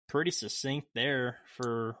pretty succinct there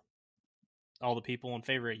for all the people in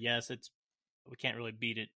favor of yes. We can't really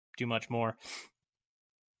beat it too much more.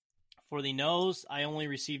 For the no's, I only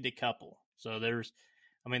received a couple. So there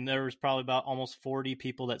was probably about almost 40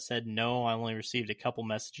 people that said no. I only received a couple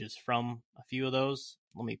messages from a few of those.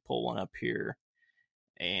 Let me pull one up here.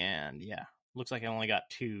 And yeah, looks like I only got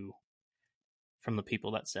 2 from the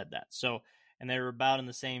people that said that. So, and they were about in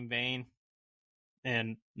the same vein.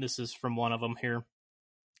 And this is from one of them here.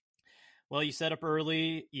 Well, you set up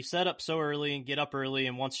so early and get up early,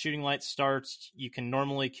 and once shooting light starts, you can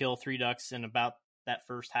normally kill 3 ducks in about that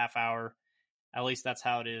first half hour. At least that's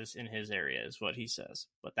how it is in his area, is what he says.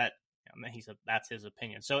 But he said that's his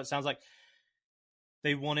opinion. So it sounds like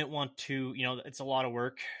they wouldn't want to, it's a lot of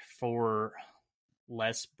work for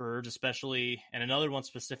less birds, especially, and another one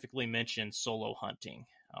specifically mentioned solo hunting.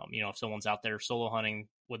 If someone's out there solo hunting,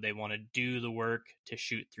 would they want to do the work to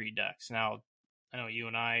shoot 3 ducks? Now, I know you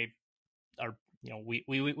and I are,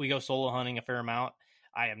 we go solo hunting a fair amount.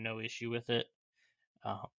 I have no issue with it,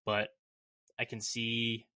 but I can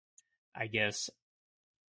see, I guess,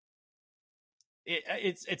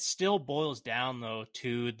 it still boils down though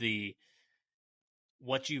to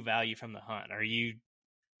what you value from the hunt. Are you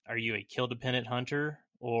a kill dependent hunter,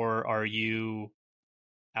 or are you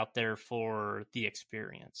out there for the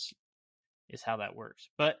experience? Is how that works.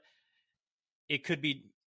 But it could be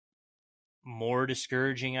more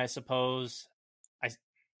discouraging, I suppose.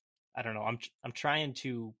 I don't know. I'm trying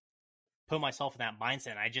to put myself in that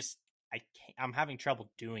mindset. I'm having trouble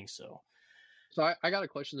doing so. So I got a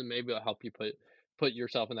question that maybe will help you put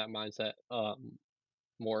yourself in that mindset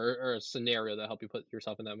more, or a scenario that help you put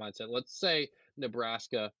yourself in that mindset. Let's say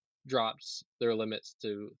Nebraska drops their limits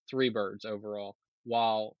to 3 birds overall,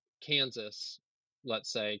 while Kansas,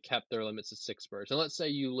 let's say, kept their limits at 6 birds. And let's say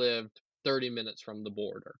you lived 30 minutes from the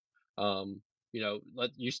border.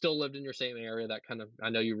 You still lived in your same area. That kind of, I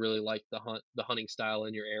know you really like the hunting style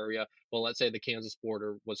in your area. Well, let's say the Kansas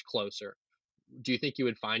border was closer. Do you think you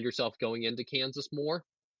would find yourself going into Kansas more?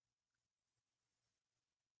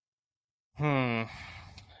 Now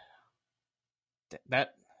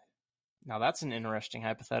that's an interesting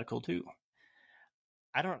hypothetical too.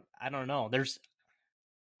 I don't know.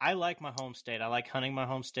 I like my home state. I like hunting my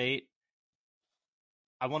home state.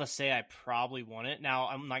 I want to say I probably want it. Now,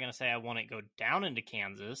 I'm not going to say I want it go down into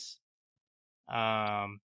Kansas.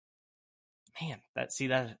 Man, that's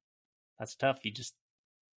tough.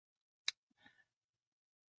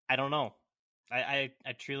 I don't know. I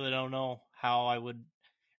truly don't know how I would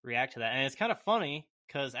react to that. And it's kind of funny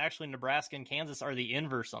because actually Nebraska and Kansas are the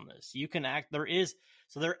inverse on this.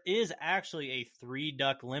 There is actually a 3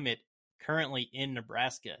 duck limit currently in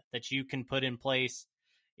Nebraska that you can put in place.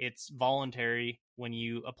 It's voluntary when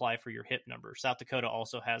you apply for your HIP number. South Dakota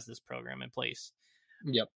also has this program in place.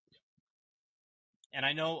 Yep. And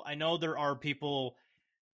I know there are people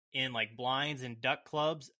in like blinds and duck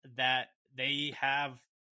clubs that they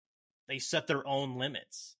set their own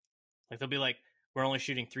limits. Like they'll be like, we're only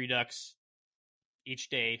shooting 3 ducks each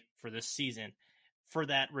day for this season for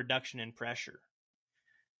that reduction in pressure.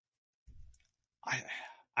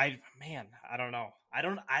 I don't know. I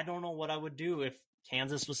don't know what I would do if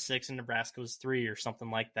Kansas was 6 and Nebraska was 3 or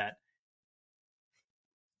something like that.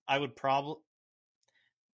 I would probably,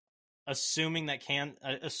 assuming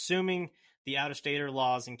the out-of-stater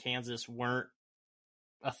laws in Kansas weren't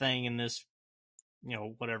a thing in this,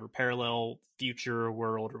 whatever parallel future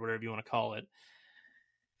world or whatever you want to call it,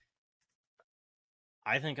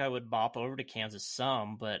 I think I would bop over to Kansas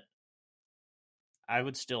some, but I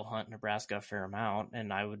would still hunt Nebraska a fair amount,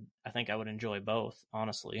 and I think I would enjoy both,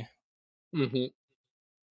 honestly. Mm-hmm.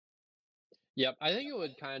 Yep, I think it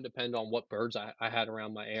would kind of depend on what birds I had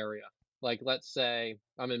around my area. Like, let's say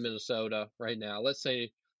I'm in Minnesota right now. Let's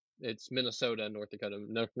say it's Minnesota and North Dakota.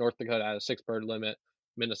 North Dakota had a 6 bird limit.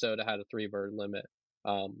 Minnesota had a 3 bird limit.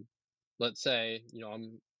 Let's say,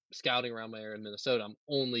 I'm scouting around my area in Minnesota. I'm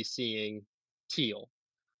only seeing teal.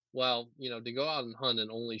 Well, to go out and hunt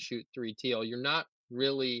and only shoot 3 teal, you're not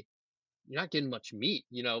getting much meat.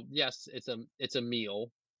 Yes, it's a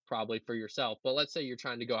meal probably for yourself, but let's say you're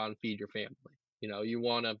trying to go out and feed your family. You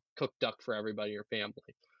want to cook duck for everybody in your family.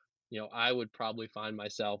 I would probably find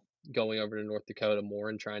myself going over to North Dakota more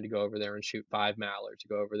and trying to go over there and shoot 5 mallards,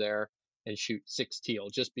 go over there and shoot 6 teal,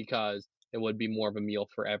 just because it would be more of a meal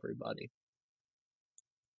for everybody.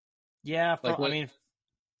 Yeah, Like I mean,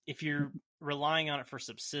 if you're relying on it for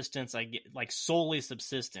subsistence, I get like solely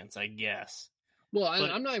subsistence, I guess. Well,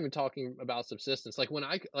 But I'm not even talking about subsistence. Like when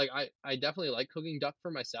I definitely like cooking duck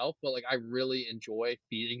for myself, but like I really enjoy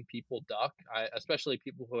feeding people duck. Especially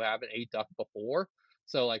people who haven't ate duck before.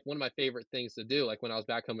 So like one of my favorite things to do, like when I was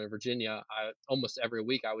back home in Virginia, I almost every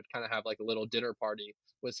week I would kind of have like a little dinner party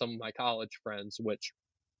with some of my college friends, which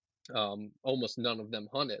almost none of them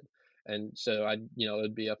hunted. And so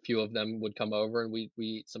it'd be a few of them would come over and we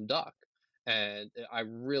eat some duck. And I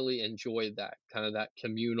really enjoyed that kind of that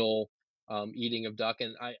communal eating of duck.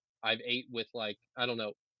 And I've ate with like, I don't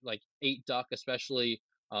know, like ate duck, especially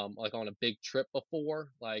like on a big trip before,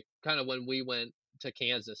 like kind of when we went to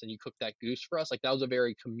Kansas and you cooked that goose for us, like that was a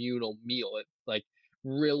very communal meal. It like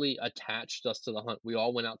really attached us to the hunt. We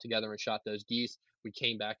all went out together and shot those geese. We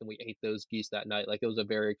came back and we ate those geese that night. Like it was a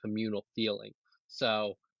very communal feeling.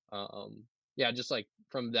 So, yeah, just like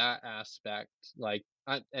from that aspect, like,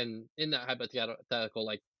 and in that hypothetical,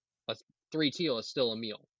 like a 3 teal is still a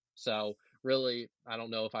meal. So really, I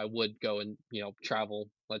don't know if I would go and,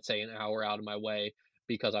 travel, let's say an hour out of my way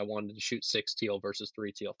because I wanted to shoot 6 teal versus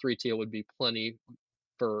 3 teal. 3 teal would be plenty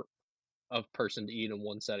for a person to eat in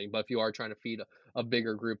one setting. But if you are trying to feed a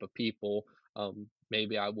bigger group of people,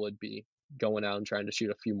 maybe I would be going out and trying to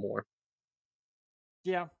shoot a few more.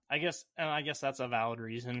 yeah, I guess that's a valid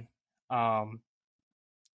reason. And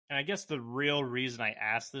I guess the real reason I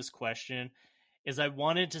asked this question is I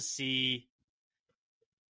wanted to see,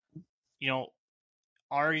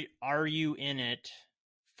 are you in it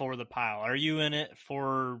for the pile? Are you in it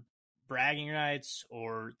for bragging rights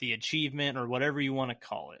or the achievement or whatever you want to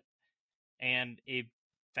call it? And a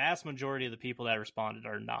vast majority of the people that responded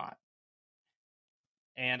are not.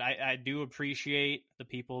 And I do appreciate the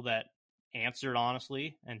people that answered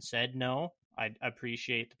honestly and said no. I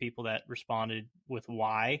appreciate the people that responded with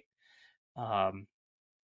why. One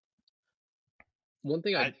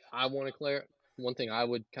thing I want to clear, one thing I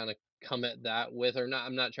would kind of come at that with, or not,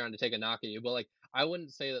 I'm not trying to take a knock at you, but like, I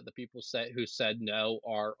wouldn't say that the people who said no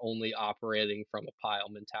are only operating from a pile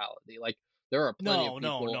mentality. Like there are plenty of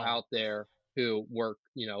people out there who work,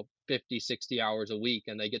 50, 60 hours a week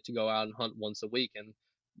and they get to go out and hunt once a week. And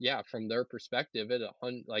yeah, from their perspective,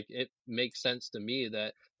 it makes sense to me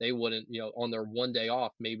that they wouldn't, on their one day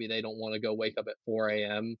off, maybe they don't want to go wake up at 4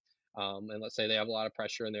 a.m. And let's say they have a lot of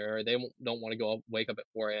pressure in their area. They don't want to go wake up at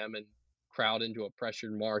 4 a.m. and crowd into a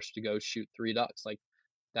pressured marsh to go shoot 3 ducks. Like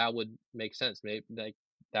that would make sense. Maybe like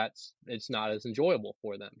it's not as enjoyable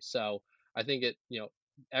for them. So I think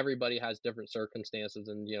everybody has different circumstances,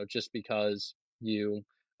 and just because you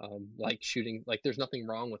like shooting, like there's nothing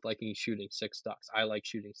wrong with liking shooting 6 ducks. I like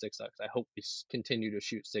shooting 6 ducks. I hope we continue to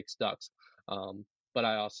shoot 6 ducks. But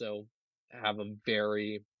I also have a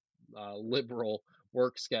very liberal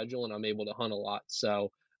work schedule and I'm able to hunt a lot.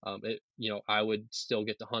 So I would still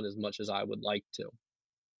get to hunt as much as I would like to.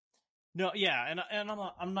 No, yeah, and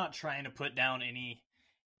I'm not trying to put down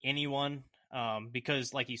anyone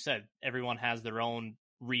because like you said, everyone has their own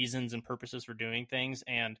reasons and purposes for doing things.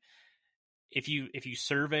 And if you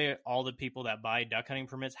survey all the people that buy duck hunting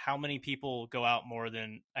permits, how many people go out more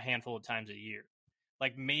than a handful of times a year?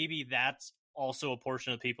 Like maybe that's also a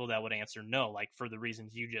portion of the people that would answer no, like for the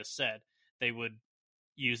reasons you just said. They would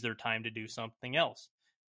use their time to do something else.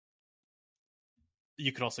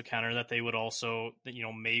 You could also counter that they would also,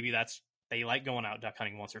 maybe they like going out duck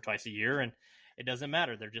hunting once or twice a year and it doesn't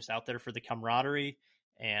matter. They're just out there for the camaraderie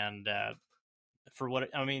and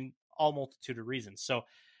all multitude of reasons. So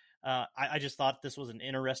I just thought this was an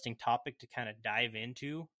interesting topic to kind of dive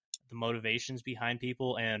into the motivations behind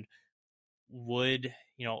people and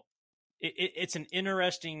it's an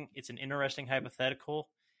interesting hypothetical.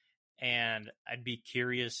 And I'd be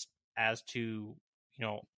curious as to,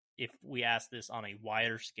 if we ask this on a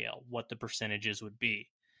wider scale, what the percentages would be.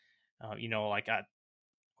 We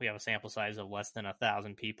have a sample size of less than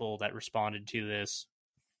 1,000 people that responded to this,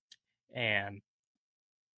 and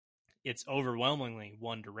it's overwhelmingly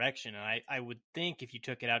one direction. And I would think if you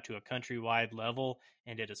took it out to a countrywide level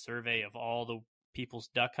and did a survey of all the people's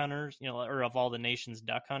duck hunters, or of all the nation's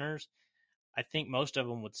duck hunters, I think most of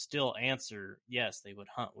them would still answer yes, they would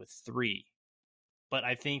hunt with 3. But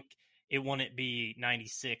I think it wouldn't be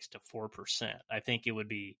 96 to 4%. I think it would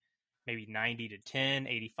be maybe 90 to 10,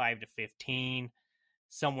 85 to 15,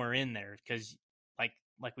 somewhere in there. Because like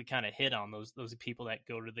we kind of hit on those people that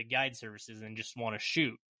go to the guide services and just want to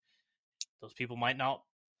shoot. Those people might not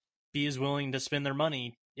be as willing to spend their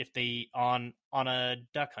money if they on a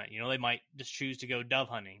duck hunt. They might just choose to go dove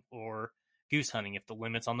hunting or goose hunting if the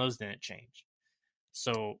limits on those didn't change.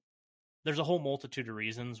 So there's a whole multitude of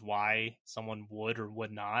reasons why someone would or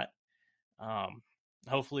would not.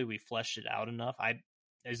 Hopefully we fleshed it out enough.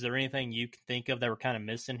 Is there anything you can think of that we're kind of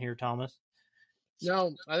missing here, Thomas?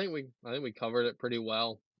 No, I think we covered it pretty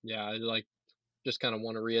well. Yeah, I just kind of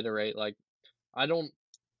want to reiterate,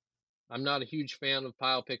 I'm not a huge fan of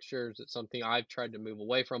pile pictures. It's something I've tried to move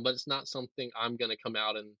away from, but it's not something I'm going to come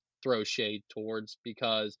out and throw shade towards,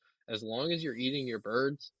 because as long as you're eating your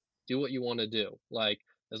birds, do what you want to do.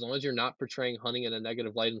 As long as you're not portraying hunting in a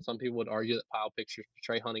negative light, and some people would argue that pile pictures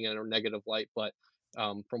portray hunting in a negative light, but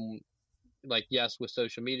yes, with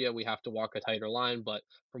social media, we have to walk a tighter line, but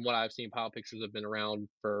from what I've seen, pile pictures have been around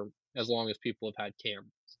for as long as people have had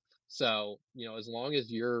cameras. So, as long as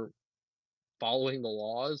you're following the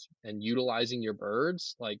laws and utilizing your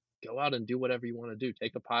birds, go out and do whatever you want to do.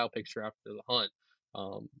 Take a pile picture after the hunt.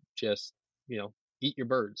 Just, eat your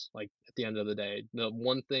birds. At the end of the day, the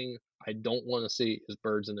one thing I don't want to see is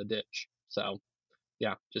birds in a ditch. So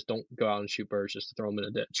yeah, just don't go out and shoot birds just to throw them in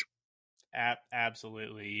a ditch.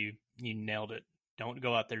 Absolutely. You nailed it. Don't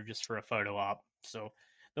go out there just for a photo op. So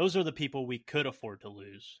those are the people we could afford to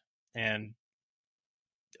lose. And,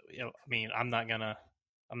 I'm not gonna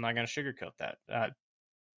sugarcoat that.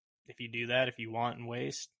 If you do that, if you want and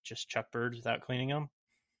waste, just chuck birds without cleaning them.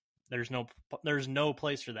 There's no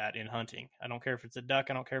place for that in hunting. I don't care if it's a duck.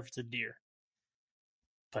 I don't care if it's a deer.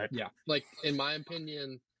 But yeah, in my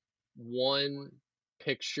opinion, one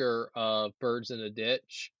picture of birds in a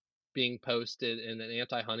ditch being posted in an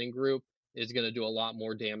anti-hunting group is going to do a lot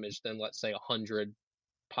more damage than, let's say, 100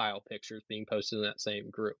 pile pictures being posted in that same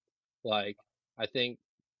group. I think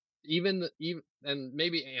even and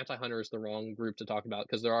maybe anti-hunter is the wrong group to talk about,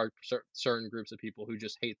 because there are certain groups of people who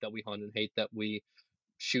just hate that we hunt and hate that we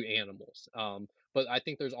shoot animals. But I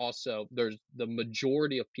think there's the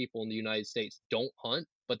majority of people in the United States don't hunt,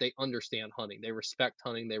 but they understand hunting. They respect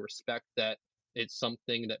hunting. They respect that it's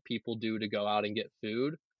something that people do to go out and get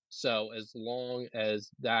food. So as long as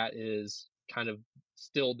that is kind of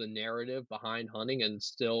still the narrative behind hunting, and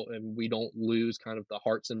we don't lose kind of the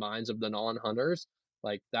hearts and minds of the non-hunters,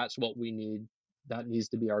 that's what we need. That needs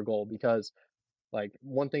to be our goal, because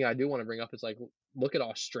one thing I do want to bring up is look at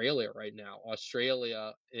Australia right now.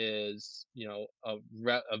 Australia is,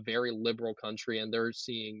 a very liberal country, and they're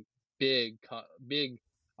seeing big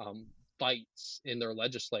fights in their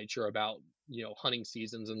legislature about, hunting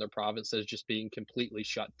seasons in their provinces just being completely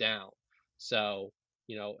shut down. So,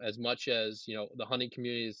 as much as, the hunting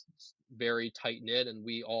community is very tight knit and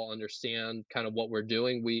we all understand kind of what we're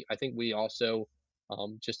doing, I think we also,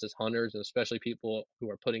 just as hunters, and especially people who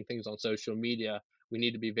are putting things on social media, we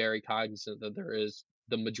need to be very cognizant that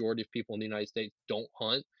the majority of people in the United States don't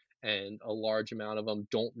hunt, and a large amount of them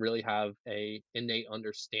don't really have a innate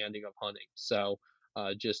understanding of hunting. So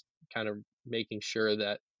just kind of making sure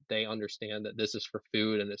that they understand that this is for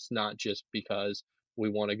food, and it's not just because we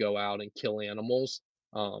want to go out and kill animals.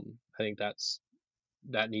 I think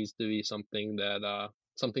that needs to be something that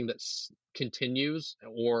continues,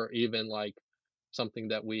 or even something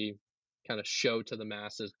that we kind of show to the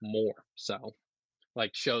masses more. So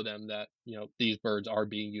show them that, these birds are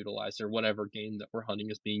being utilized, or whatever game that we're hunting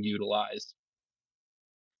is being utilized.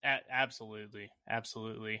 Absolutely.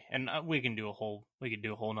 And we can do a whole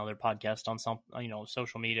nother podcast on some,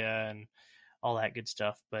 social media and all that good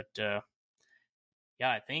stuff. But yeah,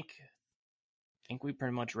 I think we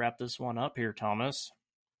pretty much wrapped this one up here, Thomas.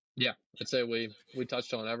 Yeah, I'd say we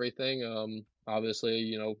touched on everything.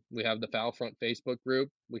 Obviously, we have the Fowl Front Facebook group.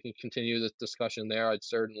 We can continue this discussion there. I'd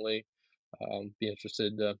certainly be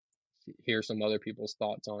interested to hear some other people's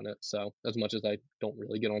thoughts on it. So as much as I don't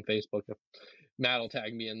really get on Facebook, Matt will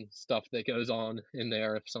tag me in stuff that goes on in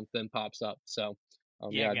there if something pops up. So I'd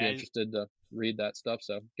be interested to read that stuff.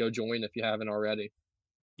 So go join if you haven't already.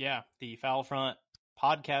 Yeah, the Fowl Front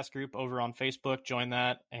podcast group over on Facebook. Join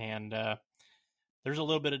that, and there's a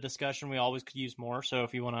little bit of discussion. We always could use more. So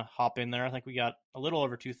if you want to hop in there, I think we got a little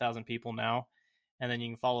over 2,000 people now. And then you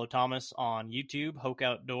can follow Thomas on YouTube, Hoke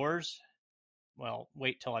Outdoors. Well,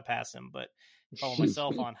 wait till I pass him, but follow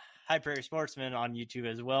myself on High Prairie Sportsman on YouTube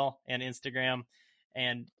as well, and Instagram.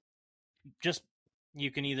 And just,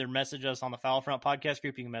 you can either message us on the Fowl Front podcast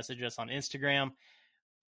group. You can message us on Instagram.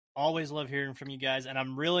 Always love hearing from you guys. And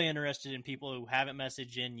I'm really interested in people who haven't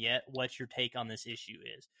messaged in yet, what your take on this issue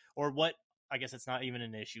is, or what, I guess it's not even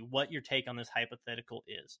an issue, what your take on this hypothetical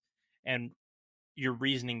is, and your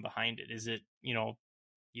reasoning behind it. Is it, you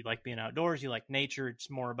like being outdoors, you like nature, it's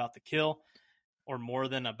more about the kill, or more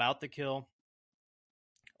than about the kill?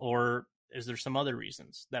 Or is there some other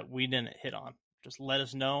reasons that we didn't hit on? Just let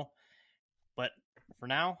us know. But for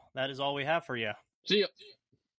now, that is all we have for you. See ya.